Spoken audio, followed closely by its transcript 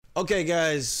Okay,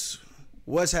 guys,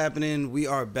 what's happening? We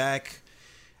are back,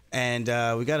 and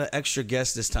we got an extra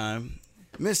guest this time,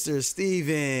 Mr.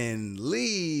 Steven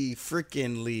Lee,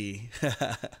 freaking Lee.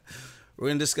 We're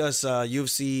gonna discuss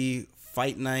UFC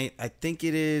Fight Night. I think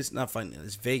it is not Fight Night.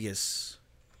 It's Vegas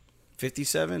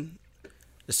 57.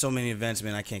 There's so many events,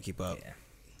 man. I can't keep up. Yeah.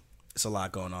 It's a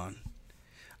lot going on.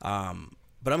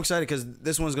 But I'm excited because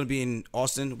this one's gonna be in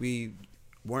Austin. We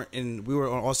were in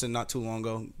Austin not too long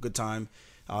ago. Good time.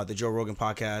 The Joe Rogan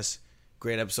podcast.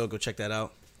 Great episode. Go check that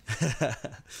out.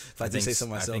 If I did say so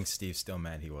myself. I think Steve's still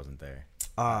mad he wasn't there.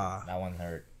 That one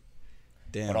hurt.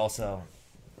 Damn. But also,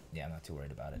 yeah, I'm not too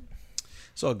worried about it.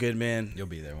 It's all good, man. You'll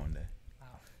be there one day.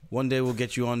 One day we'll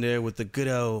get you on there with the good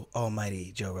old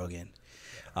almighty Joe Rogan.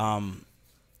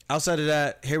 Outside of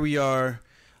that, here we are.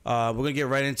 We're going to get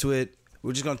right into it.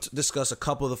 We're just going to discuss a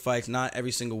couple of the fights, not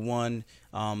every single one.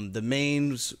 The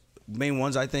main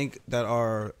ones, I think, that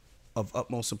are of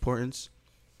utmost importance.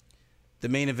 The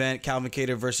main event, Calvin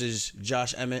Kattar versus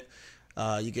Josh Emmett.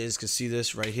 You guys can see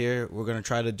this right here. We're going to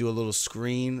try to do a little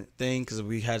screen thing because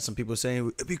we had some people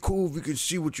saying, it'd be cool if we could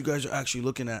see what you guys are actually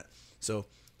looking at. So,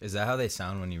 is that how they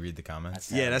sound when you read the comments?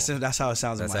 That's how it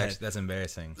sounds in my head. That's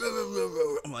embarrassing.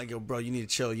 I'm like, yo, bro, you need to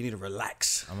chill. You need to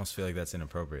relax. I almost feel like that's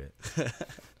inappropriate.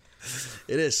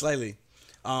 It is slightly.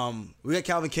 We got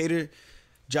Calvin Kattar,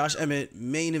 Josh Emmett,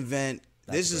 main event.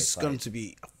 This is going to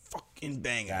be a fucking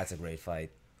banger. That's a great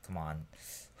fight. Come on.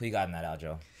 Who you got in that,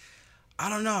 Aljo? I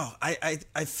don't know.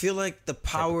 I feel like the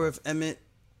power of Emmett.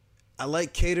 I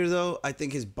like Kattar, though. I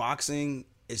think his boxing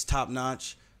is top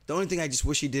notch. The only thing I just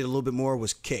wish he did a little bit more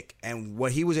was kick. And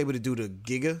what he was able to do to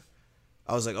Giga,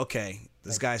 I was like, okay,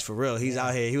 this guy's for real. He's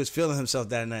out here. He was feeling himself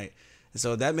that night. And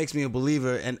so that makes me a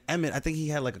believer. And Emmet, I think he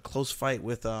had like a close fight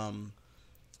with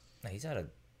He's had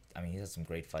some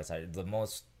great fights. The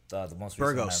most recent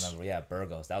Burgos. one I remember, yeah,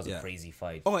 Burgos. That was a crazy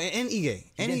fight. Oh, and Ige.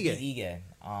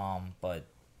 But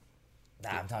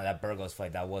I'm telling you, that Burgos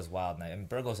fight, that was wild. And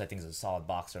Burgos, I think, is a solid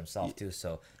boxer himself too.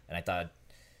 So, and I thought,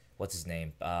 what's his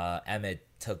name? Emmet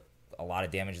took a lot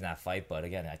of damage in that fight, but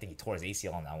again, I think he tore his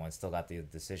ACL on that one. Still got the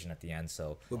decision at the end.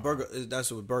 So with Burgos,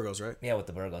 that's with Burgos, right? Yeah, with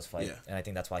the Burgos fight, yeah. And I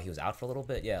think that's why he was out for a little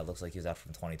bit. Yeah, it looks like he was out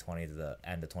from 2020 to the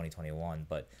end of 2021.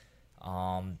 But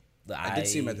I did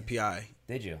see him at the PI.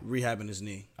 Did you? Rehabbing his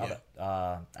knee. Okay.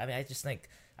 Yeah.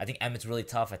 I think Emmett's really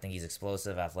tough. I think he's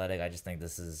explosive, athletic. I just think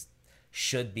this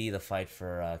should be the fight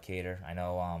for Kattar. I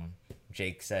know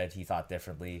Jake said he thought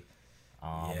differently.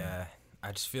 Yeah,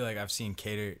 I just feel like I've seen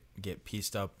Kattar get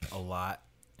pieced up a lot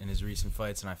in his recent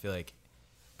fights, and I feel like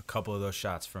a couple of those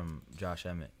shots from Josh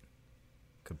Emmett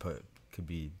could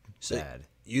be bad.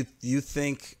 You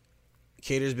think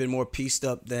Kattar's been more pieced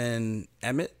up than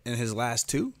Emmet in his last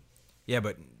two? Yeah,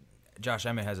 but Josh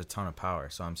Emmett has a ton of power,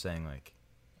 so I'm saying like.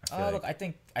 Look, I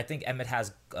think Emmet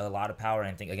has a lot of power, and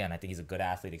I think he's a good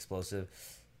athlete, explosive.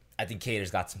 I think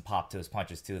Kattar's got some pop to his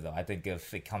punches too, though. I think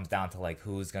if it comes down to like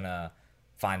who's gonna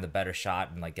find the better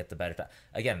shot and like get the better shot,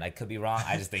 again, I could be wrong.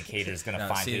 I just think Kattar's gonna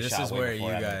find his shot. This is where you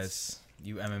Emmett's.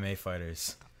 you MMA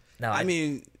fighters. No, I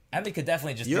mean Emmet could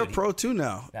definitely just. You're a pro too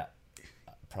now. Yeah.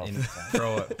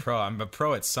 Pro. I'm a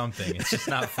pro at something. It's just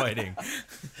not fighting.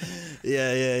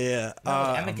 Yeah.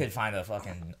 No, Emmet could find a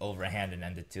fucking overhand and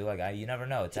end it too. Like you never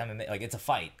know. It's MMA. Like it's a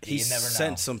fight. You never know.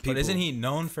 Sent some people. But isn't he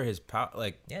known for his power?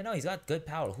 Like he's got good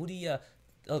power. Who do you?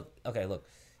 Look.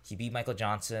 He beat Michael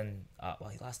Johnson.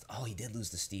 He lost. Oh, he did lose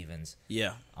to Stevens.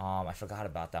 Yeah. I forgot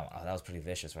about that one. Oh, that was pretty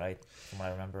vicious, right? From what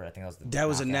I remember, I think that was that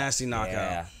was a nasty knockout.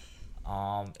 Yeah.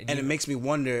 And it makes me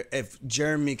wonder if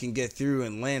Jeremy can get through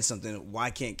and land something.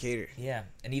 Why can't Kattar? Yeah,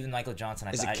 and even Michael Johnson.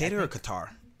 Is it Kattar or Kattar?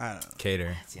 I don't know.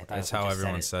 Kattar. That's how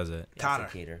everyone says it. Yeah,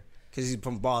 Kattar. Because he's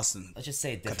from Boston. Let's just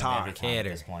say it differently every time at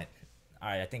this point. All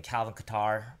right, I think Calvin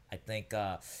Kattar. I think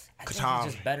he's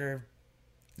just better.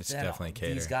 It's definitely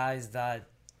Kattar. These guys that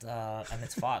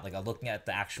Emmett's fought. Like I'm looking at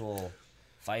the actual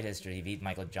fight history. He beat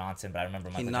Michael Johnson, but I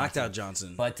remember Michael knocked out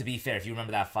Johnson. But to be fair, if you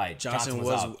remember that fight, Johnson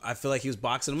was up. I feel like he was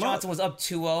boxing him Johnson was up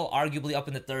 2-0, arguably up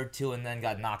in the third too, and then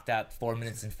got knocked out 4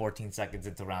 minutes and 14 seconds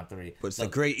into round 3. But it's a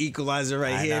great equalizer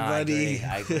here, buddy.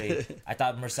 I agree. I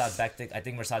thought Mirsad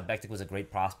Bektik was a great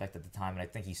prospect at the time, and I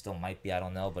think he still might be. I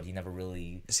don't know, but he never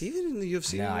really. Is he even in the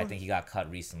UFC? No, anymore? I think he got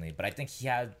cut recently, but I think he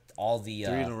had all the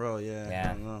 3 in a row. Yeah. I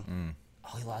don't know.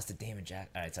 Oh, he lost to Damon Jack.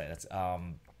 All right, sorry. That's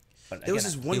But there was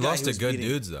this one he guy lost to good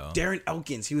dudes though. Darren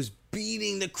Elkins. He was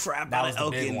beating the crap out of Elkins. That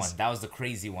was the big one. That was the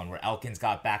crazy one where Elkins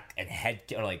got back and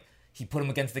he put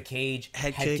him against the cage,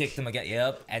 head kicked him again.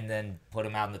 Yep, and then put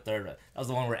him out in the third. That was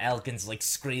the one where Elkins like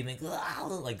screaming,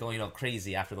 like going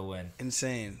crazy after the win.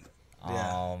 Insane.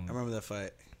 Yeah, I remember that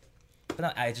fight. But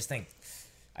no, I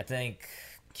think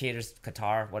Kattar's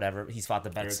Kattar, whatever. He's fought the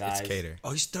better guys. It's Kattar.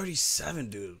 Oh, he's 37,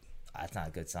 dude. That's not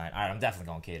a good sign. All right, I'm definitely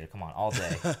going Kattar. Come on, all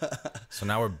day. So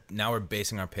now we're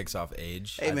basing our picks off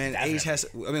age. Hey man, age has.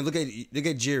 I mean, look at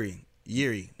Jiri.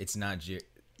 It's not Jiri.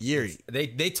 Yuri.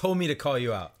 They told me to call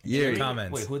you out. Yuri. In the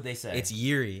comments. Wait, who'd they say? It's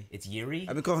Yuri. It's Yuri?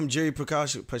 I've been calling him Jiri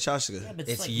Prochazka. Yeah, but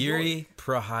It's like, Yuri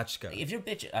Prochazka. If you're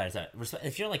bitch,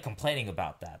 if you're like complaining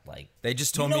about that, like They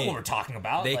just told you know me what we're talking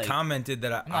about. They like, commented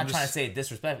that I'm not trying to say it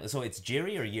disrespectfully. So it's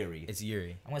Jiri or Yuri? it's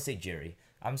Yuri. I'm gonna say Jiri.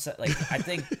 I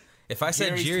think If I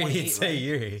said Yuri's Yuri, 28, he'd say right?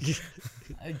 Yuri.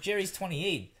 Jiri's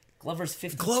 28. Glover's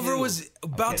 52. Glover was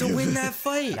about to win that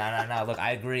fight. No. Look,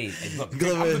 I agree. Look,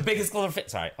 Glover- I'm the biggest Glover fan.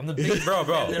 Sorry, I'm the biggest Bro,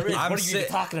 fan there is. I'm What are you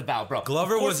even talking about, bro?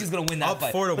 Glover of course was he's gonna win that up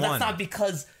fight. 4-1. But that's not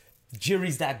because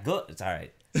Jiri's that good. It's all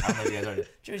right. I don't know if you guys heard it.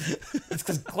 It's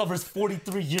because Glover's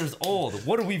 43 years old.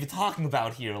 What are we even talking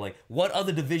about here? Like, what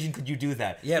other division could you do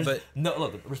that? No.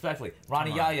 Look, respectfully,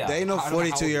 Ronnie Yaya. There ain't no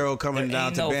 42-year-old coming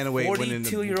down to bantamweight winning the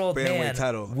 42-year-old bantamweight man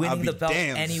title. winning the belt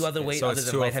damned. any other weight So other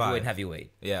it's than light 205. heavyweight and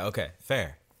heavyweight. Yeah, okay,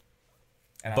 fair.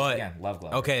 And But again, love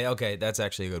Glover. okay, that's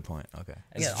actually a good point. Okay.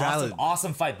 Again, It's valid.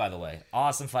 awesome fight, by the way.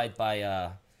 Awesome fight by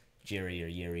Jiri or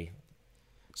Yuri.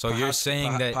 So you're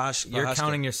saying that you're Prochazka.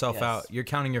 counting yourself Yes. out. You're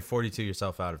counting your 42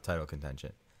 yourself out of title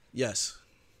contention. Yes.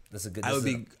 That's a good.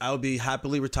 I would be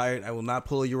happily retired. I will not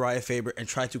pull a Uriah Faber and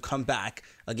try to come back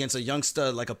against a young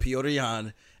stud like a Piotr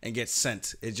Jan and get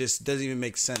sent. It just doesn't even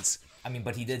make sense. I mean,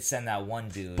 but he did send that one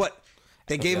dude. But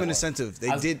they gave him an what? incentive. They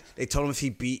I was- did. They told him if he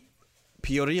beat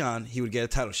Piotr Jan, he would get a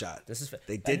title shot.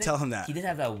 They did tell him that. He did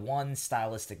have that one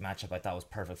stylistic matchup I thought was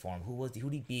perfect for him. Who'd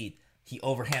he beat? He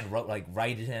overhand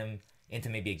righted him into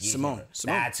maybe a geese. Simone.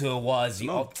 That's who it was.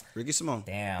 Simone. Ricky Simone.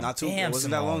 Damn. Not too. Damn, It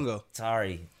wasn't Simone. that long ago.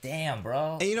 Sorry. Damn,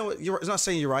 bro. And you know what? It's not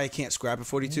saying Uriah can't scrap at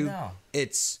 42. No.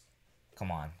 It's Come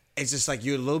on. just like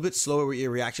you're a little bit slower with your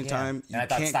reaction time. And I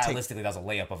thought can't stylistically that was a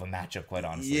layup of a matchup, quite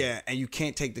honestly. Yeah, and you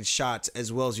can't take the shots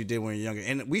as well as you did when you're younger.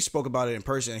 And we spoke about it in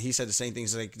person, and he said the same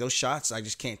things. Like, those shots, I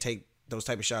just can't take those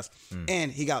type of shots.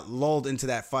 And he got lulled into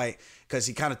that fight because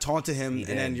he kind of taunted him, and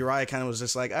then Uriah kind of was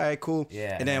just like, all right, cool.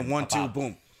 Yeah, and then 1-2, pop.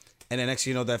 boom. And then next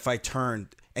thing you know, that fight turned.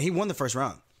 And he won the first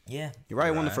round. Yeah.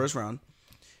 Uriah won the first round.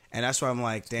 And that's why I'm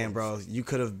like, damn, bro, you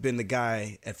could have been the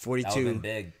guy at 42. That would have been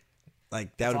big.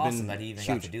 Like, that It's would have awesome been that he even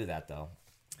huge. got to do that, though.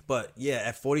 But yeah,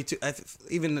 at 42,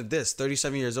 even this,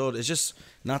 37 years old, it's just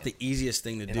not the easiest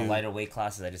thing to In do. the lighter weight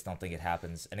classes, I just don't think it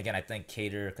happens. And again, I think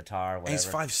Kattar, Kattar, whatever. And he's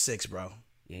 5'6", bro.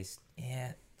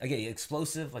 Yeah. Again,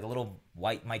 explosive, like a little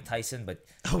white Mike Tyson, but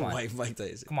Oh, come on. Mike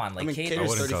Tyson. Come on, like, I mean, Kattar's I Kattar's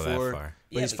wouldn't go that 34, far.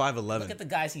 but he's 5'11". Look at the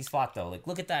guys he's fought, though. Like,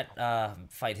 look at that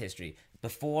fight history.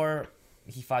 Before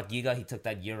he fought Giga, he took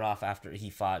that year off after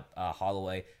he fought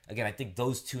Holloway. Again, I think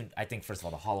those two, first of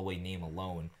all, the Holloway name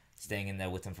alone, staying in there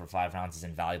with him for 5 rounds is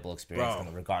invaluable experience,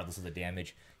 Bro. regardless of the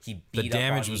damage. He The beat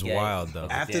damage up was Ige. wild, though.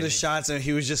 After the damage. shots, and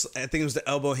he was just, I think it was the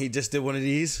elbow, he just did one of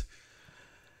these.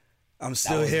 I'm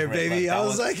still was here, great. baby. Like, I that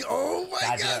was was- like, oh my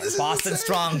God, God, this Boston is insane.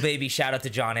 strong, baby. Shout out to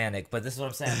John Anik. But this is what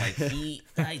I'm saying.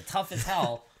 Like, tough as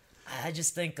hell. I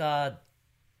just think,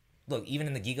 look, even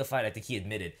in the Giga fight, I think he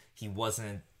admitted he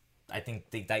wasn't. I think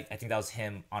that was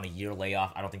him on a year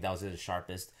layoff. I don't think that was his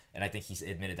sharpest. And I think he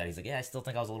admitted that. He's like, yeah, I still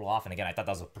think I was a little off. And again, I thought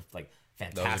that was a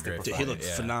fantastic great Dude, he fight. performance. looked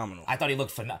Yeah. phenomenal. I thought he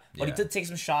looked phenomenal. But he Yeah. did take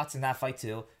some shots in that fight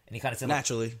too. And he kind of said,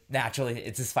 like, naturally,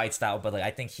 it's his fight style. But like,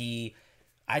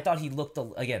 I thought he looked,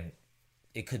 again,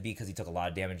 it could be because he took a lot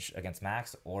of damage against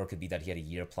Max, or it could be that he had a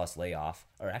year plus layoff,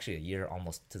 or actually a year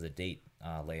almost to the date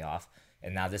layoff.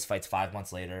 And now this fight's 5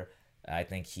 months later.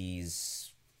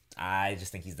 I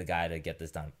just think he's the guy to get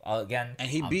this done. Again, And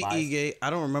he I'm beat biased. Ige. I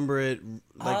don't remember it,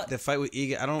 like the fight with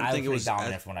Ige. I don't I think it was was.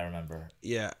 dominant from what I remember.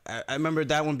 Yeah, I remember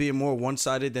that one being more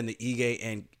one-sided than the Ige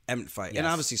and Emmet fight. And Yes.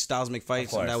 obviously, styles make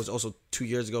fights, Of and that course. was also 2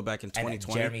 years ago, back in And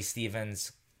 2020. Jeremy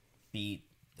Stevens beat,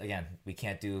 again, we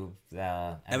can't do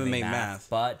the MMA math.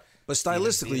 but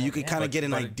stylistically, you can kind of get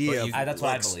an idea. Of that's what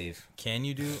I what's- believe. Can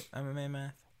you do MMA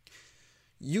math?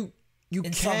 You In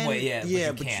can, some way,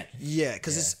 yeah, but you can't. Yeah,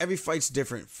 because it's every fight's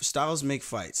different. Styles make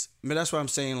fights. I mean, that's what I'm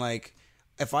saying. Like,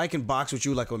 if I can box with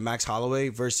you like a Max Holloway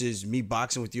versus me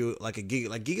boxing with you like a Giga.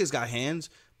 Like, Giga's got hands,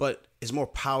 but it's more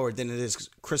power than it is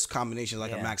crisp combinations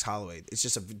like a Yeah. Max Holloway. It's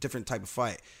just a different type of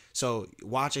fight. So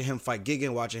watching him fight Giga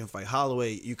and watching him fight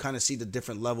Holloway, you kind of see the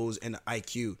different levels in the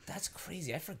IQ. That's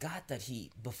crazy. I forgot that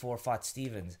he, before fought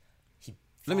Stevens,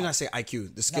 Let me not say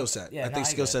IQ, the skill No, set. yeah, I no, think I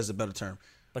skill get it. set is a better term.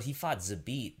 but he fought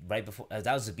Zabit right before. That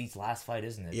was Zabit's last fight,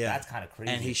 isn't it? Yeah, That's kind of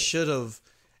crazy. And he should have.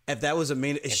 If that was a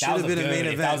main, it If should that was have been a main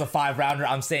If event. that was a 5-rounder,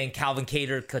 I'm saying Calvin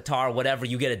Kattar, Kattar, whatever,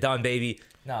 you get it done, baby.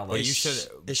 No, But like you should.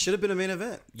 It should have been a main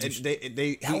event.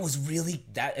 that was really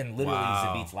that, and literally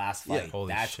Wow. Zabit's last fight.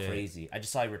 Holy That's shit. crazy. I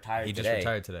just saw he retired. He just today.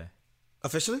 retired today.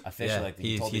 officially. Officially, like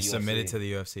he told the he submitted UFC. to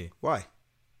the UFC. Why?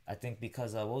 I think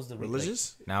because what was the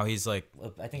Religious? Now he's like,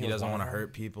 I think he it was doesn't one want to of them.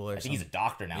 hurt people or I think something. he's a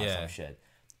doctor now or Yeah. some shit.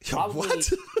 Yo, what?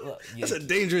 That's a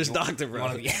dangerous doctor, bro.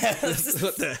 What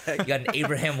the heck? You got an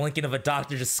Abraham Lincoln of a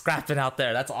doctor just scrapping out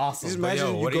there. That's awesome. Just I imagine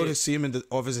yo, you what go do you- to see him in the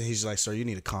office and he's like, "Sir, you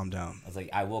need to calm down." was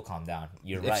like, I will calm down.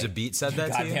 You're If right. Zabit said You're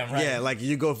that to you? goddamn right. Yeah, like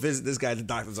you go visit this guy at the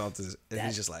doctor's office, and That-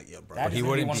 he's just like, "Yo, bro." That he is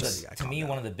wouldn't one of be- the, Yeah, to calm me, down.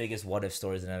 one of the biggest what if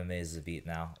stories in MMA is Zabit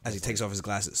now. As he takes off his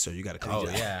glasses, "Sir, you got to calm Oh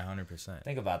down." yeah, 100%.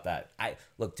 Think about that.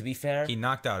 Look, to be fair, He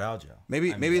knocked out Aljo. Maybe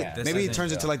yeah, maybe he doesn't-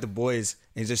 turns into like the boys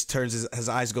and he just turns his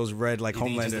eyes goes red like think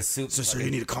he just Homelander. a soup- So, "Sir,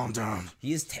 you need to calm down."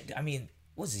 he is. I mean,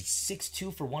 was he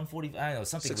 6'2" for 140? I don't know,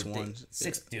 something 6'1",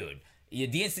 ridiculous. Dude.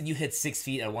 The instant you hit 6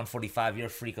 feet at 145, you're a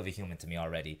freak of a human to me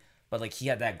already. But like he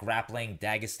had that grappling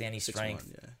Dagestani strength.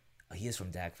 6'1", yeah. Oh, he is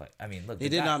from Dag fight. I mean, look, He the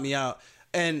did guy- knock me out,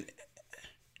 and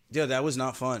yo, that was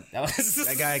not fun. That was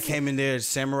That guy came in there,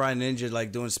 samurai ninja,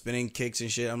 like doing spinning kicks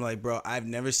and shit. I'm like, bro, I've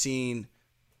never seen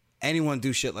anyone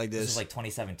do shit like This this. was like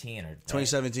 2017 or right?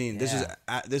 2017.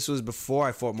 Yeah. This was before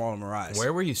I fought Marlon Moraes.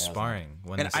 Where were you sparring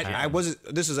when And this I happened?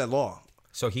 wasn't. This was at Law.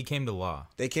 So he came to Law.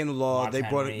 They came to Law. Mark They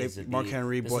brought Henry, it. Mark Zabit.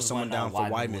 Henry This brought was someone when, down for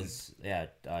Weidman Weidman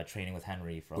was, training with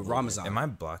Henry for a with little bit. Ramazan. Am I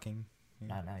blocking?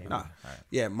 No, you're Nah. right.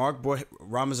 Yeah, Mark brought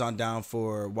Ramazan down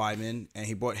for Weidman, and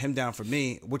he brought him down for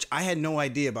me, which I had no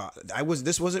idea about.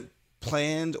 This wasn't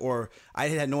planned, or I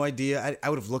had no idea. I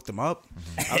would have looked him up.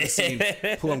 I would have seen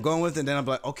who I'm going with, and then I'm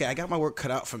like, okay, I got my work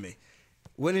cut out for me.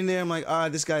 Went in there, I'm like,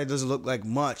 this guy doesn't look like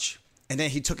much. And then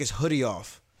he took his hoodie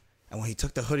off, and when he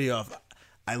took the hoodie off,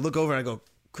 I look over and I go,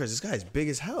 Chris, this guy's big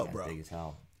as hell, bro. Big as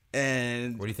hell.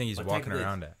 And What do you think he's But walking technically-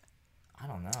 around at? I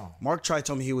don't know. Mark tried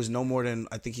told me he was no more than,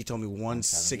 I think he told me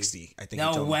 160. I think No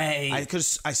he told way. Me.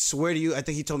 I swear to you, I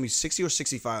think he told me 60 or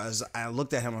 65. I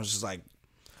looked at him, I was just like,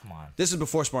 Come on. this is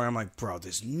before sparring. I'm like, bro,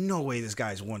 there's no way this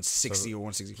guy's 160 or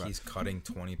 165. He's cutting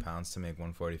 20 pounds to make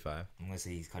 145. I'm gonna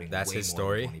say he's cutting. That's way his more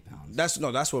story? Than 20 pounds.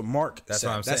 That's what Mark That's said.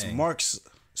 what I'm That's saying. Mark's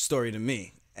story to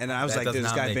me. And I was That like, does this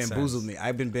not guy make bamboozled sense. me.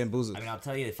 I've been bamboozled. I mean, I'll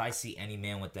tell you, if I see any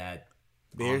man with that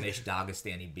Beard? Amish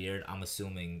Dagestani beard, I'm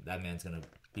assuming that man's gonna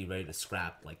be ready to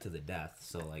scrap like to the death.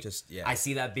 So like, Just- yeah. I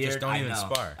see that beard. Just don't I even know.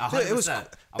 spar. 100%. Yeah, it was.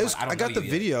 I'm like, I got don't the know you yet.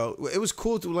 video. It was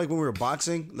cool to like when we were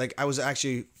boxing. Like I was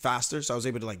actually faster, so I was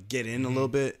able to like get in a little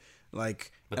bit.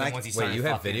 Like, But and then I- once he Wait, started you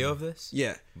have fucking- video of this?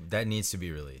 yeah, That needs to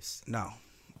be released. no,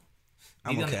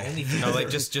 I'm Maybe on the okay. OnlyFans. No, like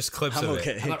just clips I'm of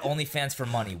okay. it. How about OnlyFans for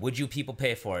money? Would you people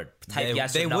pay for it? Type They,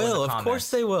 yes they or no will, in the of comments. course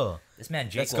they will. This man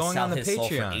Jake That's will going sell on the his soul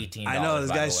for Patreon. $18. I know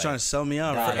this by the guy's way. trying to sell me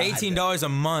out. Nah, for nah, $18 a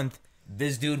month.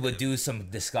 This dude would do some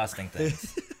disgusting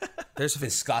things. There's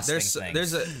Disgusting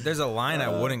things. there's a line I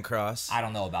wouldn't cross. I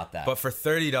don't know about that. But for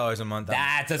 $30 a month,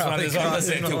 that's what I'm probably listening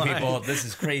crossing the to, line. people. This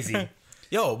is crazy.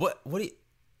 Yo, what do you?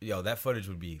 Yo, that footage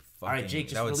would be fucking. All right, Jake,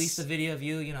 just that would release the video of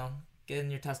you, getting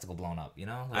your testicle blown up, Like,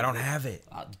 I don't have it.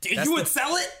 Dude, That's you would the-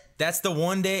 sell it? That's the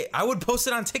one day I would post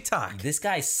it on TikTok. This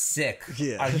guy's sick.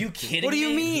 Yeah. Are you kidding me? What do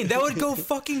you mean? That would go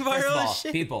fucking First of viral all, as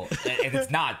shit. people, and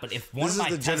it's not, but if one This of is my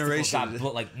the testicles generation. got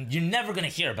blown, like, you're never going to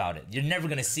hear about it. You're never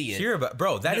going to see it. Hear about,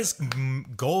 bro? That is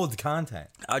gold content.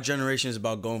 Our generation is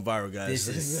about going viral, guys. This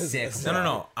is sick.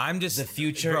 No. I'm just The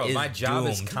future bro. is My job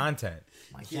is doomed. content.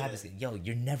 My God,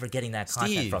 you're never getting that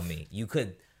content Steve. from me. You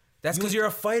could. That's because you're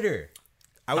a fighter.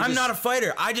 I would I'm just- not a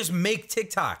fighter. I just make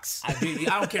TikToks.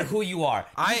 I don't care who you are.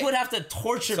 I- You would have to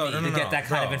torture me to get that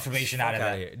kind of bro, information fuck out of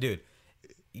outta that. here. Dude.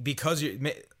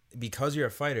 Because you're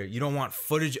a fighter, you don't want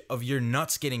footage of your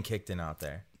nuts getting kicked in out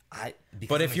there. Because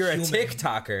But I'm if you're a human,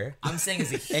 TikToker I'm saying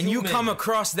as a human, and you come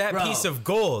across that Bro, piece of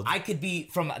gold, I could be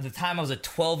from the time I was a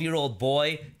 12-year-old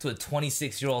boy to a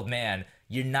 26-year-old man.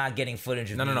 You're not getting footage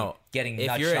of me no. getting If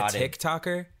nut you're a shotted.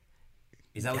 TikToker,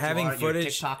 Is that what having you are? You're a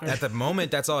footage TikToker? at the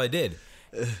moment, that's all I did.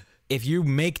 If you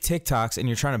make TikToks and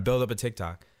you're trying to build up a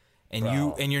TikTok, and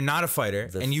Bro, you're not a fighter,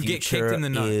 The and you get future kicked in the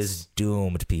nuts, is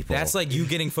doomed, people. that's like you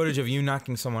getting footage of you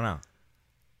knocking someone out.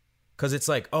 Because it's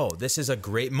like, oh, this is a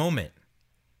great moment.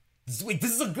 Wait,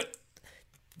 this is a good.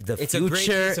 The It's a great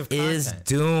future piece of is content.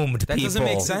 doomed, That people. doesn't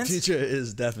make The sense. future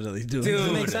is definitely doomed.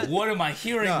 Dude, what am I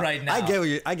hearing No, right now? I get what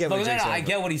you. I get what But you're no, saying. I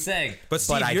get what he's saying. But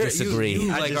Steve, I you're, disagree.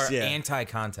 You I like just- are yeah.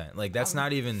 anti-content. Like that's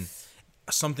not even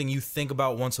something you think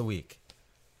about once a week.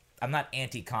 I'm not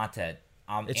anti-content.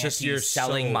 I'm It's just your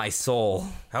selling soul. my soul.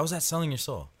 How is that selling your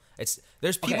soul?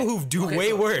 There's people Okay, who do okay, way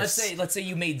so worse. Let's say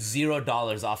you made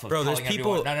 $0 off of Bro, there's telling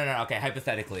people- everyone. No. Okay,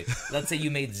 hypothetically, let's say you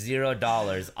made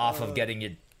 $0 off of getting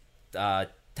your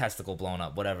testicle blown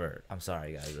up, whatever. I'm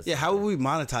sorry, guys. Yeah, how would we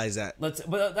monetize that?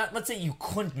 Let's say you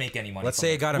couldn't make any money. Let's from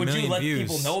say it got a Would million you let views.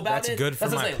 People know about That's it? good for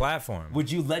what I'm my saying. platform.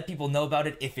 Would you let people know about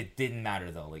it if it didn't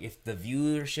matter though? Like if the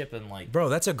viewership and like, Bro,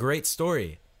 that's a great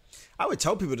story. I would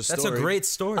tell people the story. That's a great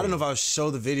story. I don't know if I would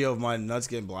show the video of my nuts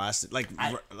getting blasted.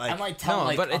 I might tell No,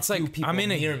 like but a it's few like people I'm in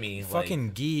near a me.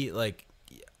 fucking gi. Like,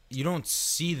 you don't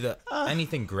see the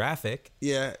anything graphic.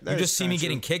 Yeah, You just see me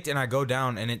getting kicked, and I go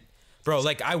down, and it, bro.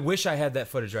 Like, I wish I had that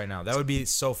footage right now. That would be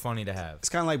so funny to have. It's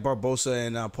kind of like Barbosa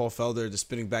and Paul Felder, the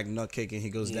spinning back nut kick, and he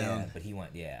goes yeah, down. but he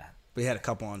went. Yeah, But he had a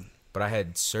cup on. But I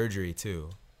had surgery too.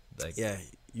 Like, Yeah,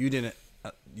 you didn't.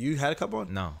 You had a cup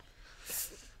on, no.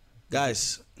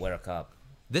 guys. wear a cup.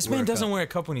 This Wear man a doesn't cup. wear a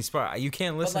cup when he spar. You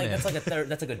can't But listen like to him. that's like a third.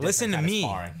 That's like a Listen different to kind of me.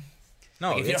 sparring. No,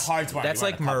 Like, if you're it's- hard sparring, that's you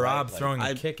like want a cup, right? Marab Like, throwing a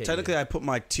I kick at technically you. I put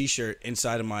my T-shirt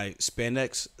inside of my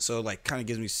spandex, so like kind of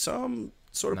gives me some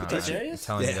sort of Nah, protection. serious? I'm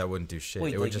telling you Yeah. that wouldn't do shit.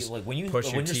 Wait, it would like, just when you push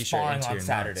when your you're t-shirt sparring into on your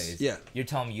Saturdays, nuts. Yeah. you're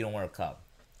telling me you don't wear a cup.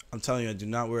 I'm telling you, I do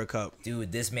not wear a cup.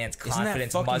 Dude, this man's Isn't that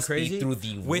confidence fucking must crazy? be through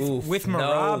the with roof. with No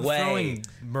Marab way. throwing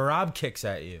Marab kicks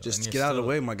at you. Just and get you're out of the still-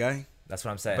 way, my guy. That's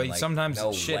what I'm saying. But like, sometimes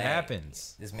no shit way.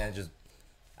 happens. This man just.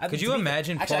 Could you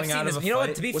imagine Actually, pulling I've out seen of this, a You know what?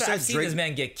 fight? To be What's fair, that I've seen Drake- this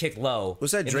man get kicked low.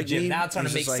 What's that in the Drake gym. meme? Now it's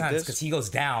starting to He's make just like sense this? because he goes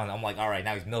down. I'm like, all right,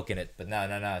 now he's milking it. But no,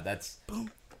 that's. No.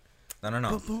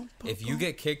 Boom, boom, If you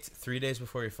get kicked 3 days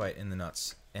before your fight in the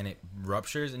nuts and it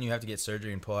ruptures and you have to get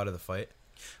surgery and pull out of the fight,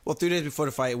 Well, 3 days before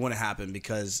the fight, it wouldn't happen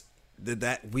because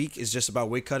that week is just about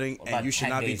weight cutting, What and about you should 10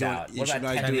 not be days doing. out? You What should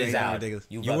about not 10 do days anything out? ridiculous.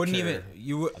 you wouldn't even. rupture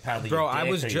You would, apparently bro. your I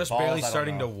dick was or your just balls, I barely don't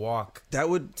starting to know. walk That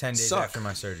would 10 days suck. after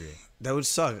my surgery. That would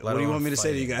suck. Let What do you alone want me to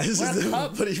say to you guys? Wear a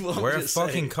cup. What do you want Wear me a to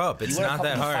fucking say? cup. It's You wear a not cup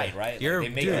that in the hard. fight, right? You're Like,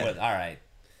 they make dude, it with, all right.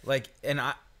 like, and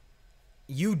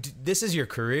this is your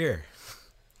career.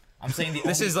 I'm saying the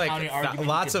This only is like counter argument you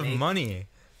lots can of make money.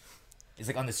 is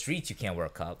like on the streets you can't wear a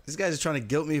cup. This guy's trying to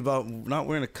guilt me about not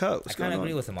wearing a cup. What's I kind going of on?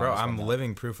 agree with him. Bro, on this I'm one, though.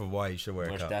 living proof of why you should wear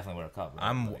You a should cup. definitely wear a cup. Bro.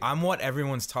 I'm Like, I'm what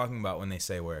everyone's talking about when they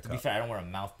say wear a to be cup. fair, I don't wear a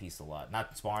mouthpiece a lot.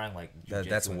 Not sparring, like That's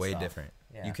jujitsu and way stuff. different.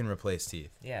 Yeah. You can replace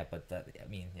teeth, Yeah, but that, I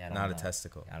mean, yeah, I don't not know. a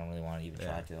testicle. I don't really want to even Yeah.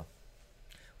 try to.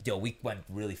 Yo, we went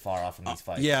really far off in these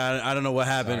fights. Yeah, I don't know what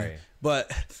happened, Sorry.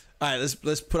 but all right,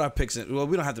 let's put our picks in. Well,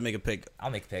 we don't have to make a pick.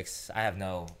 I'll make picks. I have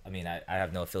no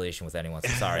affiliation with anyone. So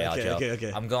sorry, Okay, Aljo.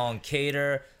 okay. I'm going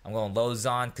Kattar. I'm going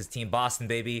Lozon because Team Boston,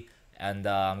 baby. And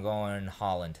I'm going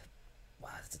Holland. Wow,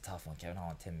 that's a tough one. Kevin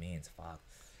Holland, Tim Means. Fuck.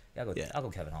 Yeah, I'll go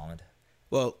Kevin Holland.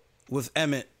 Well, with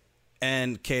Emmet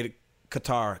and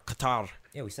Kattar,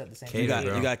 Yeah, we said the same Kattar, thing. you got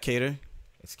bro. you got Kattar.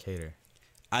 It's cater.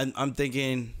 I'm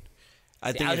thinking.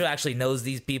 I think Aljo actually knows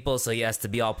these people, so he has to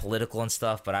be all political and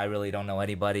stuff. But I really don't know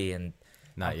anybody, and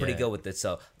Not I'm pretty yet. good with it.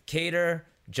 So Kattar,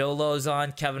 Joe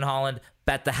Lozon, Kevin Holland,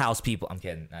 bet the house, people. I'm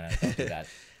kidding. No, don't do that.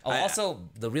 Oh, also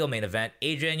the real main event,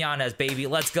 Adrian Yanez, baby.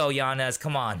 Let's go, Yanez.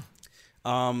 Come on.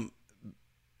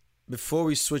 Before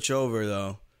we switch over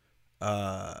though,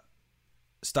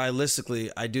 stylistically,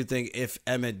 I do think if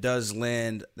Emmet does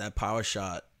land that power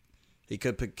shot, he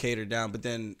could put Kattar down. But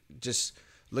then just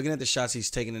looking at the shots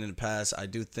he's taken in the past, I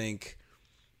do think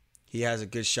he has a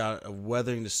good shot of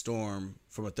weathering the storm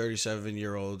from a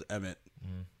 37-year-old Emmet.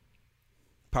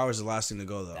 Power's the last thing to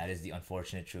go though. That is the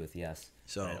unfortunate truth. Yes.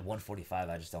 So- But at 145,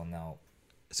 I just don't know.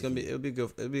 It'll be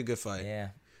good. It'll be a good fight. Yeah.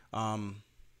 Um,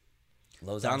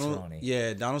 Lozon Donald, Cerrone.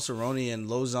 yeah, Donald Cerrone and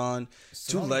Lozon,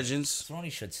 two Cerrone- legends.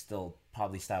 Cerrone should still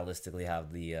probably stylistically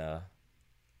have the,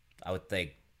 I would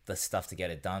think, the stuff to get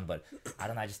it done. But I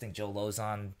don't know. I just think Joe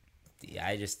Lozon,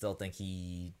 I just still think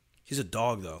He's a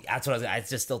dog though. that's what I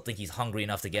just still think he's hungry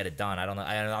enough to get it done. I don't know.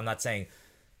 I'm not saying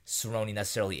Cerrone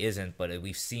necessarily isn't, but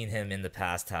we've seen him in the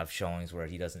past have showings where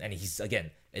he doesn't, and he's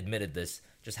again admitted this,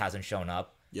 just hasn't shown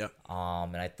up. Yeah.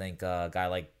 And I think a guy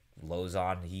like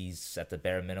Lozon, he's at the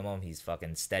bare minimum. He's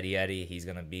fucking steady Eddie. He's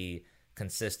gonna be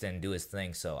consistent, do his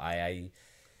thing. So I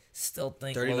still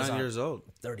think 39 Lozon, years old.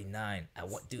 39. At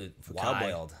what, dude? Cowboy.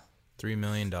 Wild. $3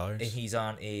 million. And he's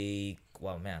on a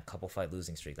couple fight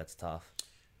losing streak. That's tough.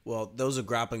 Well, those are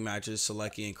grappling matches,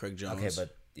 Selecki and Craig Jones. Okay,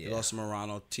 but He yeah, lost to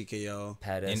Morano, TKO.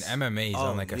 Pettis. In MMA, he's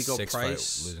on like a Nico 6-fight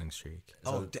Price. losing streak.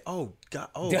 God. Oh,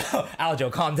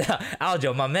 Aljo, calm down.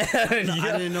 Aljo, my man. I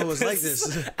didn't know it was like this.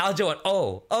 Aljo went,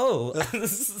 oh.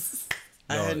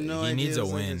 I had no he idea. needs it a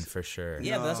was like win this. for sure.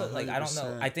 Yeah, but that's what, like, I don't know.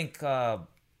 100%. I think,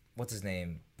 what's his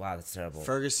name? Wow, that's terrible.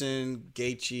 Ferguson,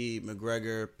 Gaethje,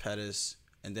 McGregor, Pettis,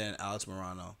 and then Alex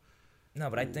Morano. No,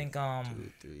 but I think, 2,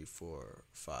 3, 4,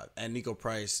 5, and Nico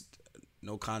Price.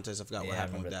 No contest. I forgot what Yeah, I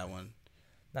happened with remember that one.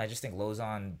 no, I just think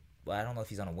Lozon, well, I don't know if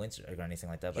he's on a win streak or anything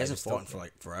like that. But He I hasn't just still fought for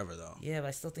like forever though. Yeah, but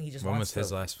I still think he just When wants was his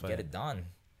to last fight? get it done.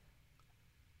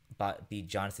 But beat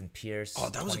Jonathan Pierce. Oh,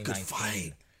 that was a good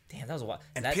 2019. fight. Damn, that was a while.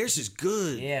 And Pierce is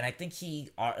good. Yeah, and I think he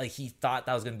thought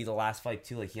that was gonna be the last fight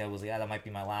too. Like he was like, yeah, that might be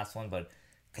my last one, but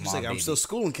come He's on, like, I'm baby. still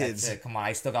schooling kids. That's it. Come on,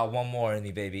 I still got one more in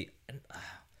me, baby. And,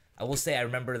 I will say I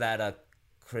remember that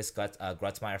Chris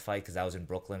Grutzmeyer fight because that was in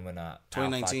Brooklyn when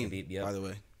 2019, Khabib, by the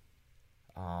way.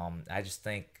 I just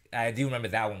think I do remember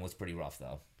that one was pretty rough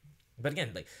though. But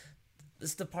again, like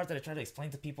this is the part that I try to explain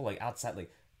to people like outside.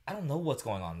 Like I don't know what's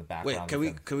going on in the background.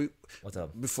 Wait, can we? What's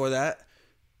up? Before that,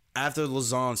 after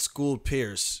Lauzon schooled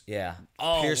Pierce, Yeah.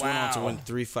 Pierce went on to win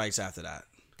 3 fights after that.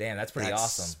 Damn, that's pretty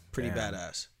awesome. Pretty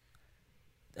badass.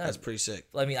 That's pretty sick.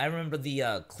 I mean, I remember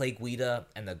the Clay Guida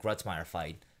and the Grutzmeyer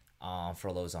fight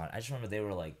for Lauzon. I just remember they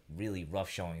were like really rough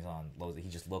showings on Lauzon. He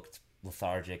just looked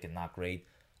lethargic and not great.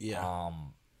 Yeah.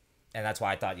 And that's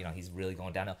why I thought, he's really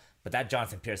going downhill. But that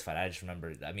Jonathan Pierce fight, I just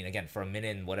remember, I mean, again, for a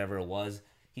minute and whatever it was,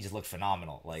 he just looked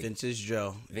phenomenal. Like Vintage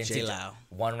Joe. J-Lau.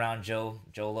 1 round Joe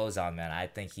Lauzon, man. I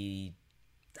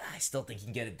still think he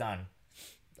can get it done.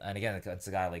 And again, it's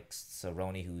a guy like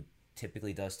Cerrone who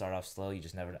typically does start off slow. You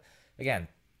just never know. Again,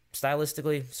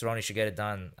 stylistically, Cerrone should get it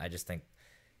done. I just think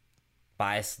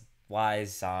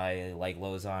bias-wise, I like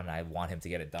Lauzon. I want him to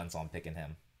get it done, so I'm picking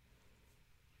him.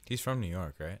 He's from New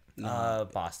York, right?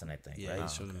 Boston, I think. Yeah, right?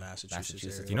 he's from the Massachusetts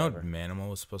area. Do you know Manimal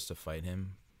was supposed to fight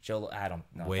him? I don't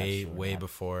know. Way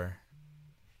before.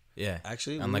 Yeah.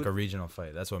 Actually, on like a regional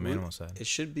fight. That's what Manimal said. It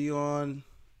should be on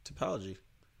Topology.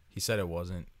 He said it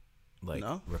wasn't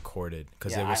recorded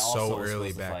because Yeah, it was I also so was early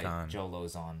supposed to back fight on. Joe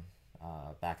Lauzon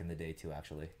back in the day too,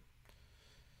 actually.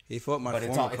 He fought my But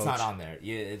former coach. it's not on there.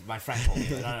 My friend told me.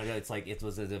 No, it's like it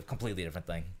was a completely different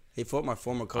thing. He fought my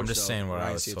former coach. I'm just saying what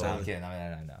I was Ciatoli. told. I'm kidding.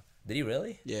 I know. Did he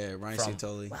really? Yeah, Ryan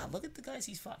Ciatoli. Wow, look at the guys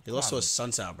he's fought. He lost to a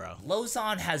Suns out, bro.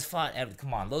 Lauzon has fought.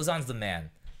 Come on, Lauzon's the man.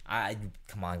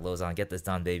 Come on, Lauzon, get this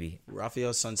done, baby.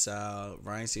 Rafael Sunsao,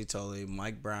 Ryan Ciatoli,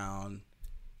 Mike Brown.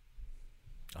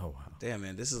 Oh wow. Damn,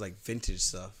 man, this is like vintage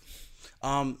stuff.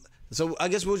 So I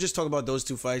guess we'll just talk about those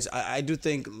 2 fights. I do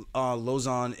think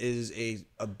Lauzon is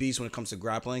a beast when it comes to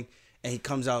grappling, and he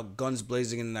comes out guns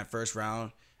blazing in that first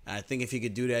round. And I think if he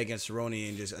could do that against Cerrone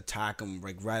and just attack him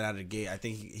like right out of the gate, I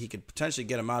think he could potentially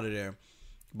get him out of there.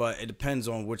 But it depends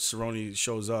on which Cerrone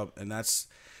shows up, and that's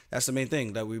the main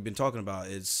thing that we've been talking about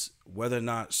is whether or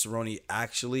not Cerrone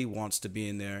actually wants to be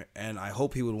in there. And I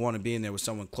hope he would want to be in there with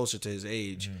someone closer to his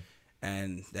age,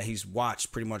 and that he's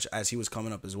watched pretty much as he was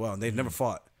coming up as well. And they've never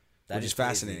fought, which is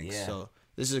fascinating. Crazy, yeah. So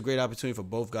this is a great opportunity for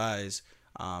both guys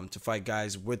to fight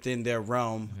guys within their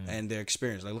realm and their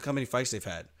experience. Like, look how many fights they've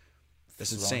had.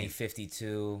 That's insane.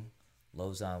 52.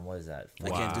 Lauzon, what is that? I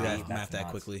can't do that That's math that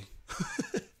nuts. quickly.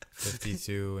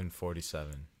 52 and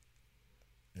 47.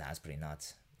 Nah, it's pretty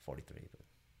nuts. 43. But.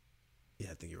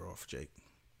 Yeah, I think you're off, Jake.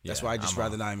 That's Yeah, why I just I'm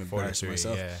rather off. not even embarrass 43,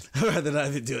 myself. yeah. I'd rather not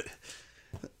even do it.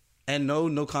 And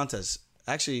no contest.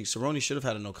 Actually, Cerrone should have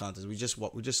had a no contest. We just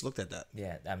looked at that.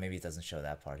 Yeah, maybe it doesn't show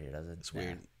that part here, does it? It's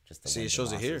weird. Just the See, it wins and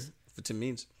shows it here losses. for Tim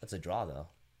Means. That's a draw, though.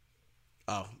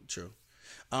 Oh, true.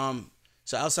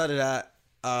 So outside of that,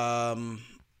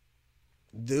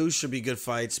 those should be good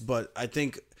fights. But I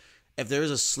think if there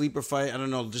is a sleeper fight, I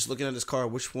don't know. Just looking at this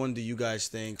card, which one do you guys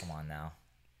think? Come on now.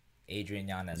 Adrian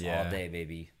Yanez Yeah. all day,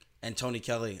 baby. And Tony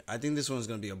Kelly. I think this one's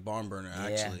gonna be a barn burner.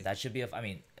 Actually, Yeah, that should be I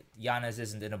mean, Yanez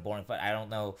isn't in a boring fight. I don't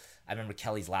know. I remember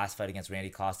Kelly's last fight against Randy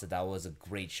Costa. That was a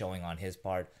great showing on his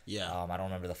part. Yeah. I don't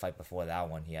remember the fight before that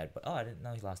one he had. But, I didn't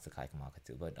know he lost to Kai Kamaka,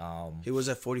 too. But, he was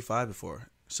at 45 before.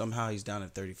 Somehow he's down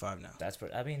at 35 now.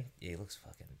 I mean, yeah, he looks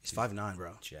fucking... He's 5'9",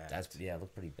 bro.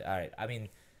 Look pretty... All right. I mean,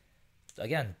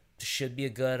 again, should be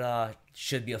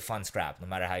a fun scrap, no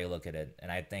matter how you look at it.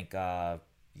 And I think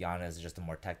Yanez is just a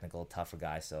more technical, tougher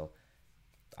guy, so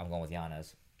I'm going with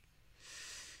Yanez.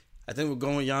 I think we're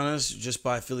going with Giannis just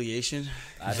by affiliation.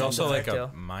 He's also like a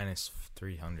Joe. minus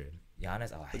 300.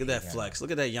 Giannis? Look at that flex.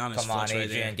 Look at that Giannis Come on, flex right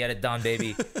Adrian. there. Get it done,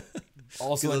 baby.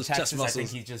 Also Look at in those chest Texas, I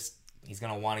think muscles. he's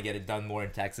going to want to get it done more in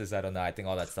Texas. I don't know. I think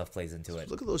all that stuff plays into it.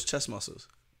 Look at those chest muscles.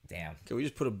 Damn. Can we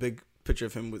just put a big picture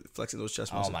of him with flexing those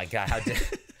chest muscles? Oh, my God.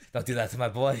 Don't do that to my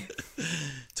boy.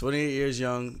 28 years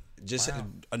young. Just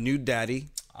a new daddy.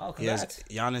 Oh, He has congrats.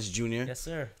 Giannis Jr. Yes,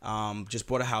 sir. Just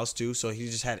bought a house, too. So he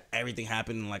just had everything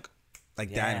happen like that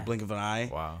in Yeah. a blink of an eye.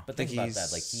 Wow. But think think about he's-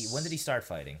 that. Like, when did he start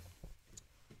fighting?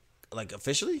 Like,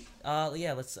 officially?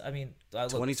 Yeah, look, so he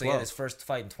 2012. had his first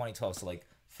fight in 2012. So, like,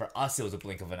 for us, it was a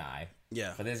blink of an eye.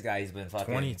 Yeah. For this guy, he's been fucking...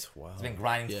 2012. He's been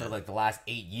grinding Yeah. for, like, the last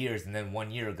 8 years. And then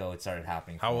 1 year ago, it started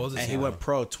happening. How old is And he? he now? went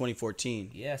pro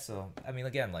 2014. Yeah, so, I mean,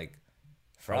 again, like,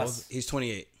 for How us... He's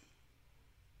 28.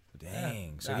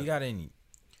 Dang. So Yeah. he got in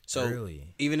So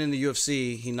early. even in the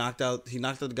UFC, he knocked out the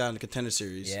guy in the Contender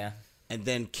Series. Yeah. And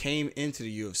then came into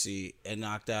the UFC and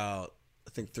knocked out I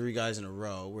think 3 guys in a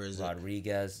row. Where is it?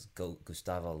 Rodriguez,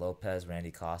 Gustavo Lopez,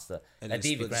 Randy Costa. And That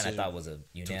then Davey split Grant I decision. thought was a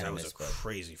unanimous. That was a but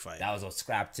crazy fight. that was a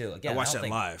scrap too. Again, I watched don't that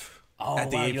think, live. Oh,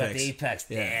 at the wow, Apex. you at the Apex.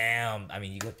 Yeah. Damn. I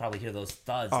mean, you could probably hear those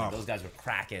thuds. Like, those guys were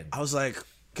cracking. I was like,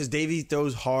 because Davey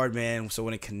throws hard, man. So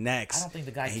when it connects, I don't think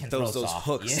the guy and he can throws throw those soft.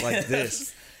 hooks Yeah. like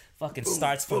this. Fucking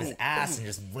starts from his ass and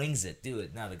just rings it,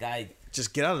 dude. No, the guy.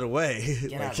 Just get out of the way.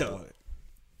 Get out of the way.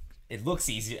 It looks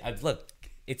easy. Look,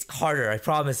 it's harder. I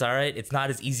promise. All right, it's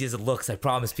not as easy as it looks. I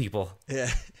promise, people.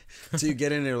 Yeah. So you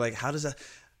get in there like, how does that?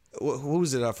 Who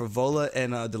was it? Favola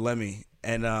and Delemy.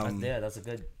 And that's a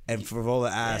good. And Favola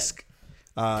asked,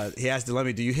 he asked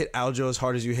Delemy, "Do you hit Aljo as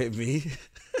hard as you hit me?"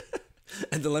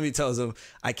 And Delemy tells him,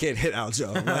 "I can't hit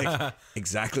Aljo." I'm like,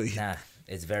 exactly. Nah,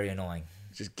 it's very annoying.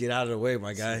 Just get out of the way,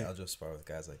 my guy. See, I'll just spar with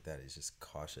guys like that. He's just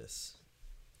cautious.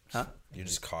 Huh? You're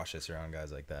just cautious around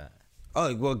guys like that.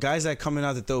 Oh well, guys that coming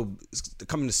out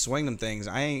coming to swing them things.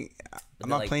 I'm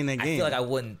not playing that game. I feel like I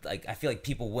wouldn't like. I feel like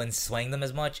people wouldn't swing them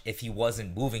as much if he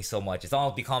wasn't moving so much. It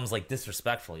almost becomes like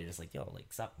disrespectful. You're just like, yo,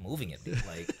 like stop moving it, dude.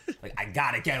 Like I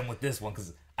gotta get him with this one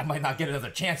because I might not get another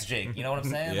chance, Jake. You know what I'm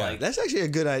saying? Yeah. Like That's actually a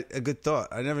good thought.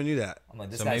 I never knew that. I'm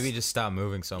like, this So guy's, maybe just stop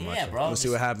moving so much. yeah, bro. We'll see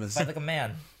what happens. Fight like a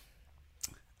man.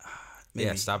 Maybe.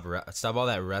 Yeah, stop all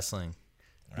that wrestling.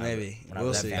 Maybe We're not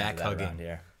we'll that see. fans of Back that hugging. around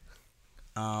here.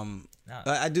 No.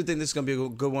 I do think this is gonna be a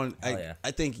good one. Yeah.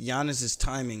 I think Giannis's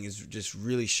timing is just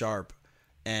really sharp,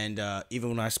 and even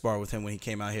when I sparred with him when he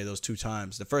came out here those 2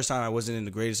 times, the first time I wasn't in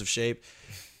the greatest of shape.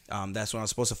 That's when I was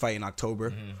supposed to fight in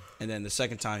October, and then the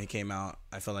second time he came out,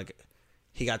 I felt like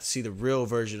he got to see the real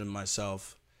version of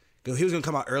myself. Cause he was gonna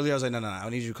come out early. I was like, no, I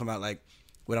need you to come out like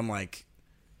when I'm like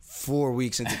 4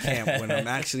 weeks into camp when I'm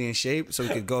actually in shape, so we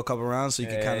could go a couple rounds, so you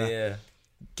could kind of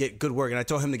get good work. And I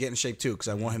told him to get in shape too, because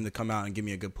I want him to come out and give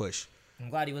me a good push. I'm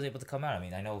glad he was able to come out. I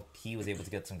mean, I know he was able to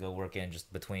get some good work in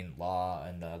just between Law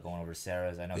and going over to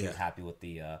Sarah's. I know he was happy with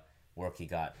the work he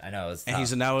got. I know it was tough.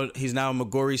 And he's now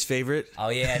Magori's favorite. Oh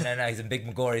yeah, no, he's a big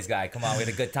McGorry's guy. Come on, we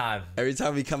had a good time. Every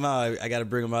time we come out, I got to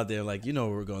bring him out there. Like, you know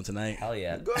where we're going tonight. Hell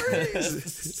yeah.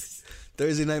 Magori's.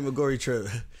 Thursday night Magori trip.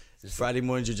 Friday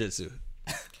morning jiu-jitsu.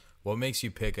 What makes you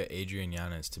pick a Adrian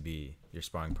Yanez to be your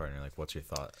sparring partner? Like, what's your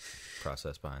thought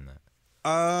process behind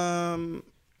that?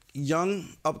 Young,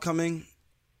 upcoming,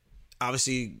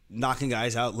 obviously knocking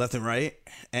guys out left and right,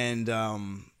 and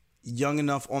young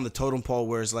enough on the totem pole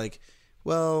where it's like,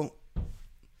 well,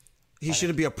 he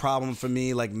shouldn't be a problem for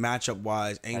me, like matchup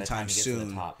wise, anytime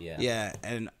soon. Top, yeah,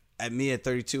 and at me at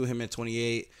 32, him at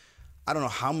 28. I don't know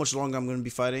how much longer I'm going to be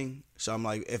fighting. So I'm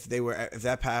like, if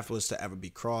that path was to ever be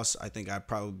crossed, I think I'd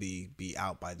probably be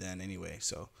out by then anyway.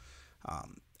 So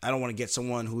I don't want to get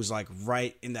someone who's like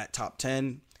right in that top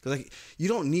 10. Because like, you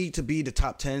don't need to be the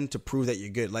top 10 to prove that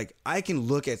you're good. Like, I can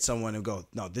look at someone and go,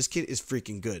 no, this kid is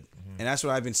freaking good. And that's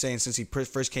what I've been saying since he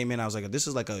first came in. I was like, this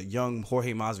is like a young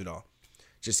Jorge Masvidal.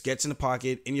 Just gets in the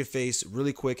pocket, in your face,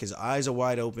 really quick. His eyes are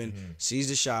wide open, sees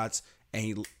the shots, and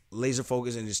he laser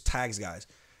focus and just tags guys.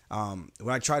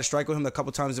 When I tried to strike with him a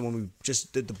couple times, and when we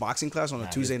just did the boxing class on a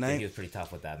Tuesday night, he was pretty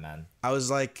tough with that, man. I was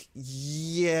like,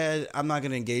 yeah, I'm not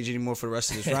gonna engage anymore for the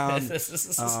rest of this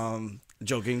round.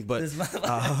 Joking, but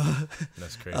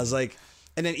That's crazy. I was like,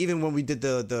 and then even when we did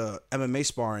the MMA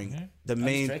sparring, the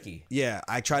main, tricky. yeah,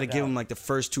 I tried to give him like the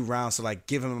first 2 rounds to like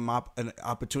give him an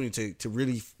opportunity to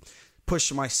really push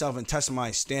myself and test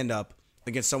my stand up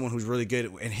against someone who's really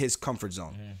good in his comfort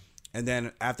zone. And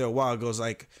then after a while, it goes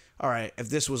like, all right, if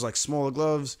this was like smaller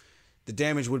gloves, the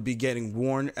damage would be getting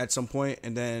worn at some point,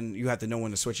 and then you have to know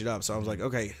when to switch it up. So I was like,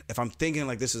 okay, if I'm thinking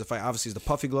like this is a fight, obviously it's the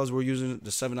puffy gloves we're using, the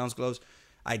 7-ounce gloves.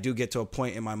 I do get to a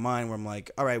point in my mind where I'm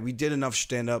like, all right, we did enough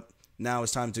stand up. Now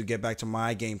it's time to get back to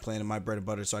my game plan and my bread and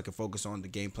butter so I can focus on the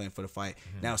game plan for the fight.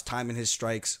 Now it's timing his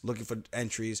strikes, looking for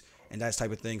entries, and that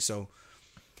type of thing. So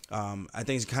I think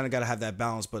he's kind of got to have that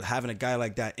balance, but having a guy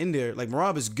like that in there, like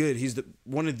Merab is good. He's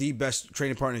one of the best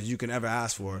training partners you can ever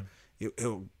ask for.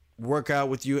 He'll work out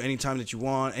with you anytime that you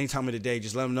want, any time of the day.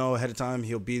 Just let him know ahead of time.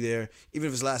 He'll be there. Even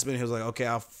if it's last minute, he was like, okay,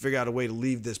 I'll figure out a way to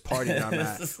leave this party that I'm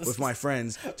at with my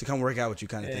friends to come work out with you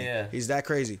kind of thing. Yeah. He's that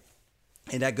crazy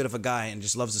and that good of a guy and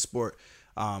just loves the sport.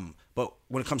 But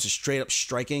when it comes to straight up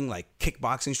striking, like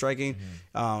kickboxing striking,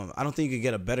 I don't think you could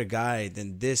get a better guy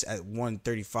than this at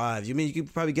 135. You mean you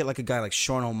could probably get like a guy like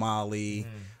Sean O'Malley.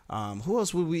 Who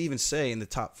else would we even say in the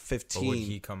top 15? But would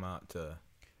he come out to?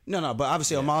 No, but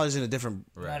obviously O'Malley's in a different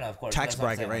No, of course. tax That's what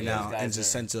I'm bracket saying. right Like, now those in guys the are-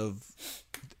 sense of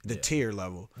the tier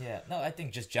level. Yeah, no, I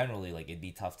think just generally, like, it'd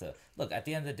be tough to look at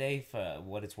the end of the day. For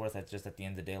what it's worth, at the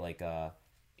end of the day, like,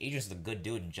 Adrian's a good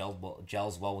dude and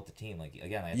gels well with the team. Like,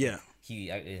 again, I think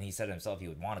he said himself he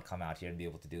would want to come out here and be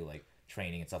able to do like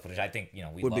training and stuff, which I think we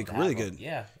would love be to really have him. good.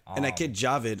 Yeah, And that kid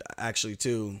Javid actually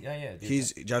too. Yeah. Dude,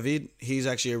 He's Javid. He's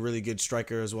actually a really good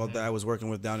striker as well that I was working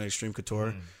with down at Extreme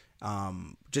Couture.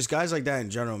 Just guys like that in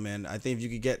general, man. I think if you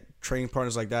could get training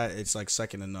partners like that, it's like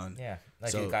second to none. Yeah,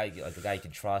 like a guy you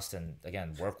can trust and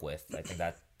again work with. I think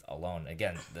that alone,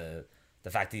 again, the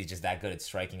fact that he's just that good at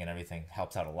striking and everything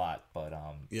helps out a lot. But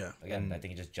again, I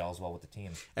think he just gels well with the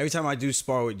team. Every time I do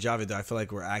spar with Javid, though, I feel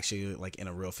like we're actually like in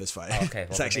a real fist fight. Oh, okay, well,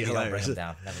 it's actually maybe hilarious. Don't bring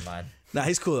him down. Never mind. Nah,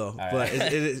 he's cool though, All but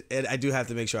right. I do have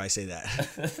to make sure I say that.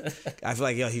 I feel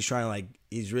like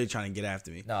he's really trying to get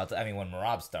after me. No, I mean when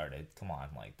Marab started, come on,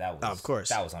 like that was of course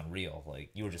that was unreal. Like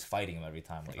you were just fighting him every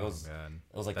time. Like it was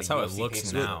like that's the how it UFC looks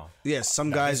pay-per-view. now. Yeah,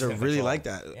 some guys are instant really control. like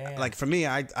that. Yeah. Like for me,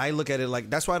 I look at it like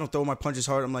that's why I don't throw my punches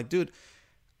hard. I'm like, dude,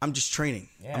 I'm just training.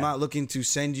 Yeah. I'm not looking to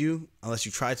send you unless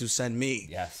you try to send me.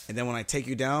 Yes. And then when I take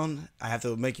you down, I have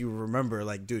to make you remember,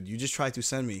 like, dude, you just tried to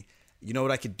send me. You know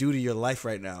what I could do to your life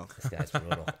right now.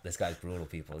 This guy's brutal,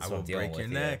 people. This I is what will I'm dealing break your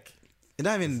with here. neck. And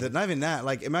not even that.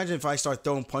 Like, imagine if I start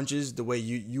throwing punches the way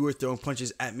you were throwing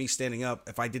punches at me standing up.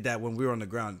 If I did that when we were on the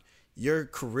ground, your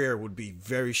career would be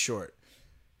very short.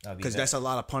 Because that's a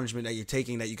lot of punishment that you're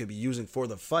taking that you could be using for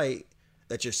the fight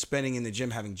that you're spending in the gym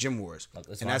having gym wars. That's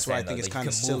and what that's I'm why I saying, think though. it's Like, kind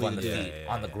of you can move silly on to the do. feet.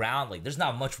 On the ground. Like there's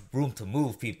not much room to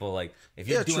move people. Like if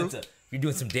you're Yeah,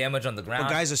 doing some damage on the ground.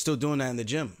 But guys are still doing that in the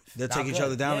gym. They'll Not take each good.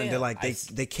 other down Yeah, and yeah. they're like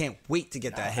they can't wait to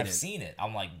get that hit I've in. seen it.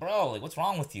 I'm like, bro, like what's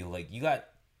wrong with you? Like you got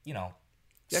You gotta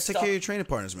take stuff- care of your training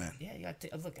partners, man. Yeah, you got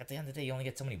to look. At the end of the day, you only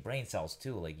get so many brain cells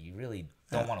too. Like you really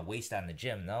don't want to waste that in the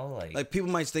gym, no. Like people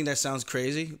might think that sounds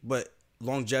crazy, but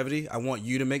longevity. I want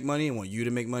you to make money. I want you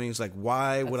to make money. It's like,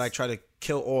 why would I try to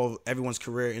kill everyone's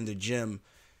career in the gym?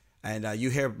 And you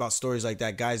hear about stories like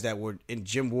that, guys that were in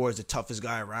gym wars, the toughest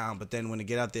guy around, but then when they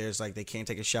get out there, it's like they can't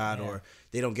take a shot or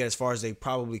they don't get as far as they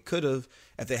probably could have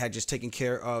if they had just taken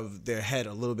care of their head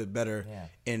a little bit better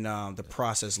in the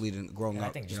process growing And up.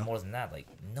 I think just more than that, like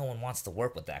no one wants to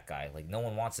work with that guy. Like no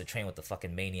one wants to train with the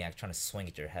fucking maniac trying to swing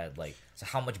at your head. Like so,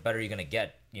 how much better are you gonna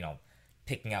get?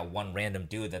 Picking out one random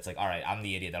dude that's like, all right, I'm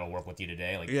the idiot that'll work with you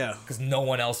today. Like, because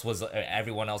everyone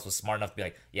else was smart enough to be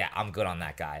like, yeah, I'm good on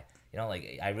that guy.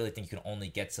 Like I really think you can only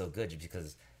get so good just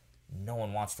because no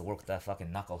one wants to work with that fucking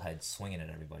knucklehead swinging at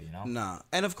everybody. Nah,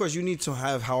 and of course you need to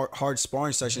have hard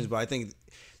sparring sessions, but I think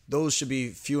those should be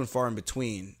few and far in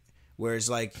between. Whereas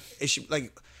like it should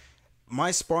like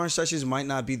my sparring sessions might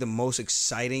not be the most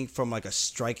exciting from like a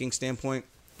striking standpoint,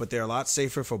 but they're a lot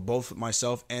safer for both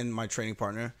myself and my training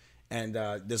partner. And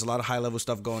there's a lot of high level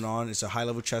stuff going on. It's a high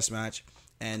level chess match,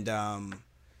 and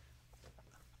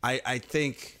I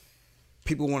think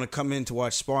people want to come in to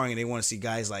watch sparring and they want to see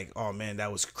guys like, oh man,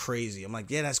 that was crazy. I'm like,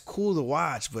 yeah, that's cool to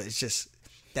watch, but it's just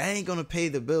that ain't gonna pay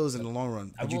the bills in the long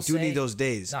run. But you do need those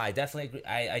days. No, I definitely agree.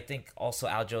 I think also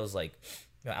Aljo's like,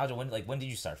 Aljo, when did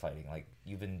you start fighting? Like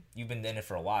you've been in it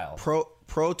for a while. Pro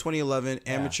 2011,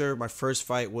 amateur. My first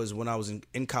fight was when I was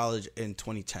in college in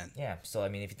 2010. Yeah. So I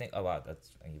mean, if you think, oh wow,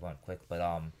 you went quick, but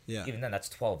Yeah. even then, that's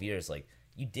 12 years. Like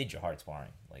you did your hard sparring.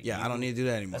 Like Yeah, I don't need to do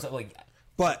that anymore. That's like.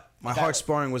 But my hard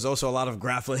sparring was also a lot of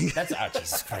grappling. That's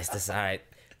Jesus Christ. That's all right.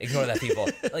 Ignore that, people.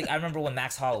 Like I remember when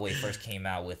Max Holloway first came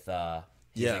out with,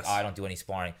 he's like, oh, I don't do any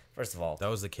sparring. First of all, That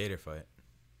was the Kattar fight.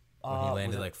 When he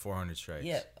landed like 400 strikes.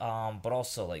 yeah. But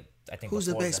also like I think Who's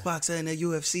the before best boxer in the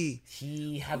UFC?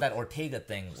 He had that Ortega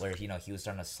thing where he was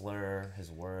starting to slur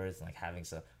his words and like having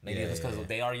some. Maybe it was because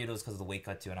they argued it was because of the weight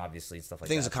cut too, and obviously stuff like I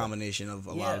think that. it's a combination of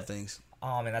a lot of things.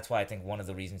 And that's why I think one of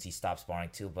the reasons he stopped sparring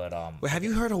too. But Wait, have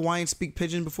you heard Hawaiian speak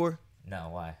pidgin before? no,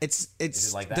 why? It's it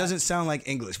like that? doesn't sound like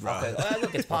English, bro. Okay.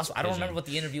 Look, it's possible. I don't remember what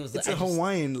the interview was. It's a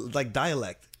Hawaiian like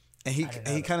dialect, and he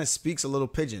kind of speaks a little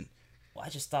pidgin. Well, I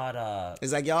just thought.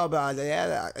 It's like y'all,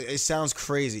 yeah, it sounds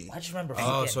crazy. I just remember.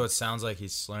 Oh, so it sounds like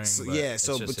he's slurring. But Yeah, it's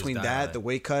so just his between that, dialect. the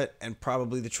weight cut, and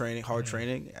probably the training, hard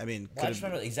training. I mean, Well, I just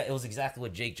remember it was exactly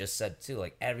what Jake just said too.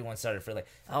 Like everyone started for like,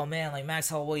 oh man, like Max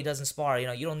Holloway doesn't spar.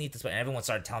 You don't need to spar. And everyone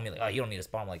started telling me like, oh, you don't need to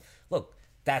spar. I'm like, look,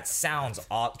 that sounds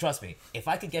odd. Trust me, if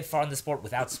I could get far in the sport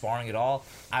without sparring at all,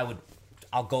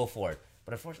 I'll go for it.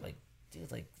 But unfortunately,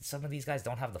 dude, like some of these guys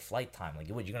don't have the flight time. Like,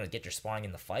 you're gonna get your sparring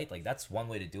in the fight. Like that's one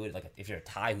way to do it. Like if you're a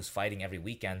Thai who's fighting every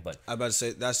weekend, but I'm about to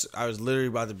say I was literally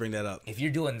about to bring that up. if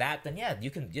you're doing that, then yeah, you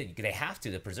can. They have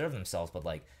to preserve themselves. But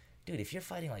like, dude, if you're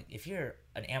fighting, like if you're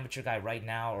an amateur guy right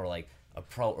now or like a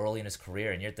pro early in his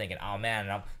career, and you're thinking, oh man,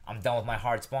 I'm done with my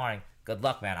hard sparring. Good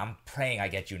luck, man. I'm praying I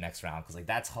get you next round because like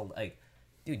that's how like,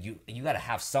 dude, you got to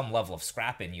have some level of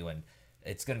scrap in you, and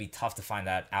it's gonna be tough to find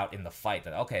that out in the fight.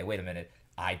 That okay, wait a minute,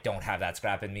 I don't have that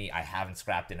scrap in me. I haven't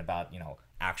scrapped in about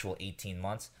actual 18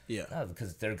 months. Yeah. No,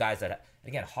 because there are guys that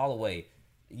again Holloway,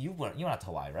 you went out to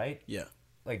Hawaii, right? Yeah.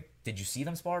 like, did you see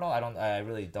them spar at all? I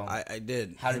really don't. I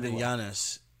did. How did him they and look?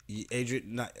 Giannis,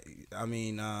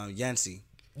 Yancey.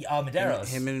 Medeiros.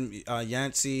 Him and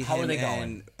Yancey. How are him they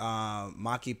and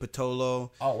Maki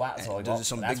Patolo. Oh wow! So like, Those are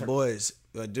some that's big what- boys.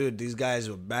 Dude, these guys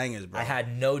were bangers, bro. I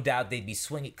had no doubt they'd be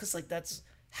swinging, because like that's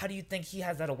how do you think he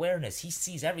has that awareness? He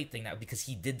sees everything now because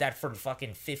he did that for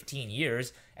fucking 15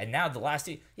 years, and now the last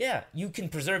two, yeah, you can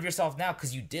preserve yourself now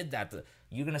because you did that.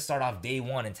 You're gonna start off day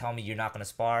one and tell me you're not gonna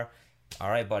spar. All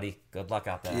right, buddy. Good luck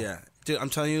out there. Yeah, dude, I'm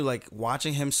telling you, like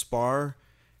watching him spar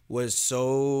was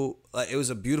so it was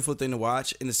a beautiful thing to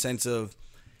watch in the sense of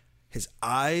his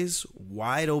eyes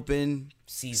wide open,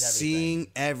 Sees everything.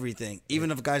 seeing everything.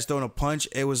 Even if a guy's throwing a punch,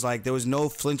 it was like there was no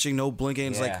flinching, no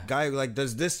blinking. It's Yeah. like guy like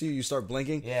does this to you, you start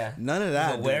blinking. Yeah. None of that.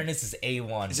 His dude. awareness is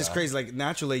A1. It's just bro. crazy. Like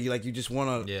naturally, you just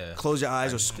want to Yeah. close your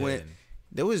eyes or I squint. did.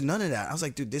 There was none of that. I was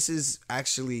like, dude, this is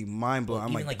actually mind blowing.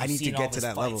 I'm Even, like, I you need see to in all get to his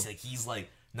that fights, level. Like he's like,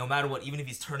 no matter what, even if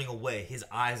he's turning away, his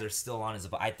eyes are still on his.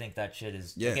 I think that shit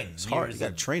is. Yeah, again, it's hard. years You got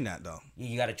to of- train that though.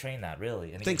 You got to train that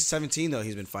really. And I think 17 though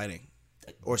he's been fighting,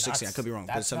 or 16. I could be wrong,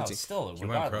 but 17. Still, He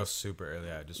went pro regardless. super early.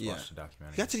 I just Yeah. watched the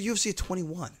documentary. He got to the UFC at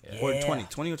 21 or 20 or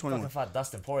Fucking 21. fought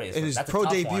Dustin Poirier. In his That's a pro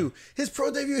tough debut, one.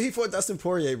 he fought Dustin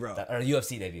Poirier, bro. Or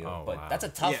UFC debut. Oh, but wow. that's a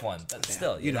tough Yeah. one. But Yeah.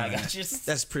 still, You know, I man. got just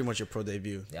That's pretty much your pro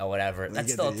debut. yeah, whatever. you That's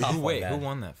get still a the- tough one. Wait, who man.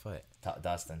 won that fight?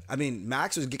 Dustin. I mean,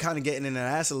 Max was kind of getting in the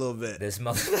ass a little bit. This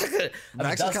motherfucker.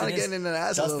 Max is kinda getting in the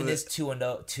ass a Dustin little is bit.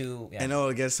 2-0. Yeah. I know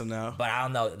against him now. But I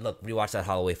don't know. Look, rewatch that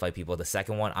Holloway fight, people. The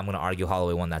second one, I'm gonna argue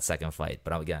Holloway won that second fight.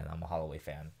 But again, I'm a Holloway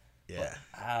fan. Yeah,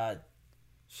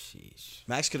 Sheesh.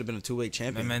 Max could have been a 2-weight My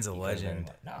champion. man's a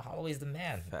legend. No, Holloway's the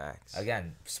man. Facts.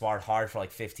 Again, sparred hard for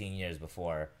like 15 years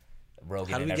before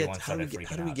Rogan How do and we everyone get? How do started we freaking get?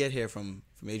 How do we out. get here from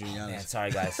Adrian Man, Yanez?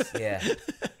 sorry guys. Yeah.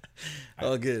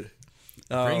 Oh, good.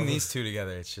 Bring these two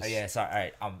together. It's just Oh, yeah. Sorry. All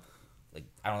right. Like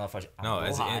I don't know if I should. I'm no. a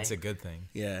little high. It's a good thing.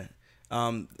 Yeah.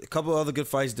 A couple other good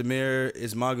fights. Damir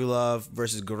Ismagulov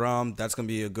versus Garam. That's gonna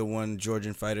be a good one.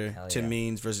 Georgian fighter. Hell Tim yeah.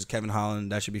 Means versus Kevin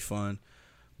Holland. That should be fun.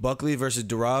 Buckley versus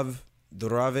Durave,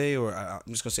 or I'm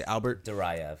just gonna say Albert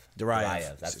Duraev.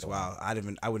 That's the wow.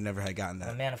 one. I would never have gotten I'm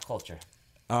a that. man of culture.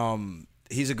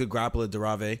 He's a good grappler,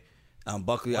 Durave.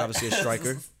 Buckley obviously a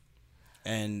striker.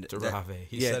 And Durave.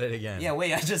 He yeah. said it again. Yeah.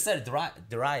 Wait. I just said it.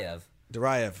 Duraev.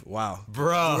 Duraev. Wow.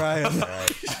 Bro. Duraev.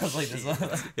 I was like, this one.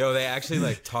 Yo, they actually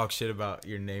like talk shit about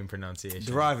your name pronunciation.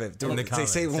 Duraev. In the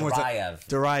Say it comments. one more time.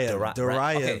 Duraev.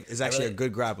 Duraev Okay, is I actually really- a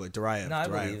good grappler. Duraev. No, I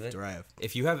believe it. Duraev.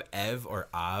 If you have Ev or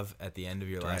Av at the end of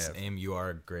your last Duraev. name, you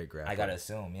are a great grappler. I gotta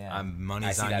assume. Yeah. I'm I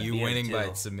money's see on that you beard, winning too.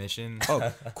 by submission.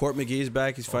 Oh, Court McGee's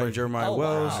back. He's fighting Jeremiah Oh,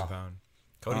 Wells. wow. Pound.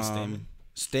 Cody Stamen.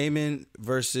 Stamen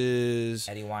versus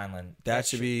Eddie Wineland. that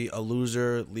should be a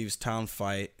loser leaves town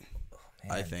fight.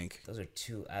 I Man, think. those are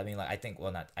two. I mean, like I think.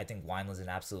 Well, not. I think Wineland's an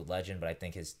absolute legend, but I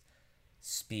think his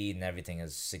speed and everything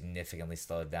has significantly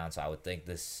slowed down. So I would think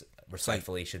this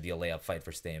respectfully should be a layup fight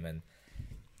for Stamen.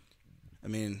 I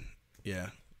mean, yeah.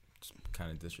 It's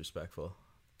kind of disrespectful,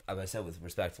 Like I said, with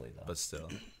respectfully though. but still.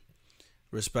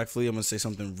 Respectfully, I'm gonna say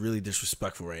something really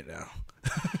disrespectful right now.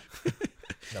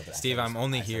 No, but I Steve, said I'm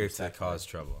only I said here to respectfully. cause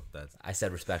trouble. That's. I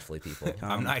said respectfully, people.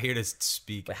 I'm not here to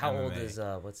speak. But how old MMA. is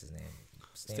what's his name?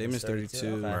 Stamen's 32.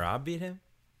 Okay. Marab beat him?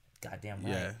 Goddamn right.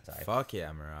 Yeah. Sorry. Fuck yeah,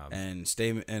 Marab. And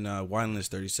Stamen and Wineland's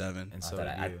 37. And I so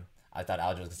thought did you. I thought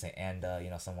Aljo was gonna say and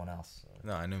someone else.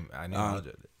 No, I knew Um,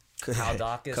 Aljo. Kyle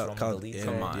Dawkins, Roman Dolidze. yeah,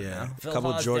 Come on yeah. now. Phil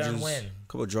Couple Hawes, Georgians, Darren Wynn.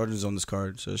 couple Georgians on this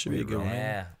card, so it should be a good one.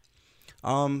 Yeah.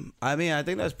 I mean, I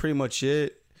think that's pretty much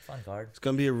it. Fun card. It's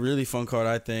gonna be a really fun card.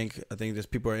 I think there's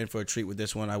people are in for a treat with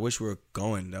this one. I wish we were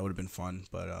going. That would have been fun,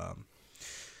 but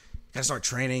gotta start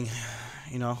training.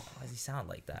 You know, Why does he sound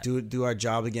like that? do our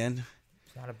job again.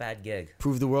 It's not a bad gig.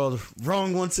 Prove the world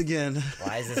wrong once again.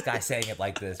 Why is this guy saying it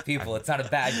like this? People, it's not a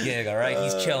bad gig, all right?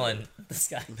 He's chilling. This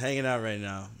guy. I'm hanging out right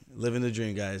now, living the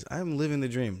dream, guys. I'm living the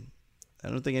dream. I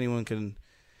don't think anyone can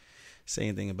say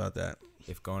anything about that.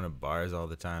 If going to bars all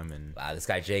the time and Wow, this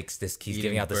guy Jake's he's eating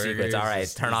giving out the secrets. burgers All right,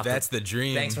 is- turn off. That's the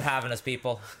dream. Thanks for having us,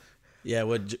 people. Yeah,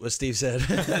 what Steve said.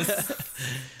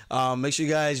 Make sure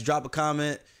you guys drop a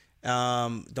comment.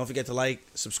 Don't forget to like,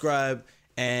 subscribe,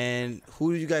 and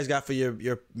who do you guys got for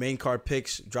your main card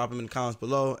picks? Drop them in the comments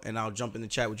below, and I'll jump in the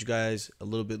chat with you guys a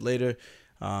little bit later.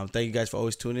 Thank you guys for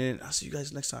always tuning in. I'll see you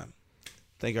guys next time.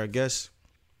 Thank our guests.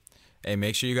 Hey,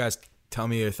 make sure you guys tell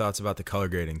me your thoughts about the color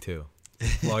grading too,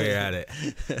 while you're at it.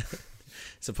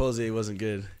 Supposedly it wasn't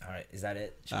good. All right, is that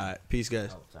it? All right, peace, guys.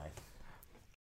 Oh, sorry.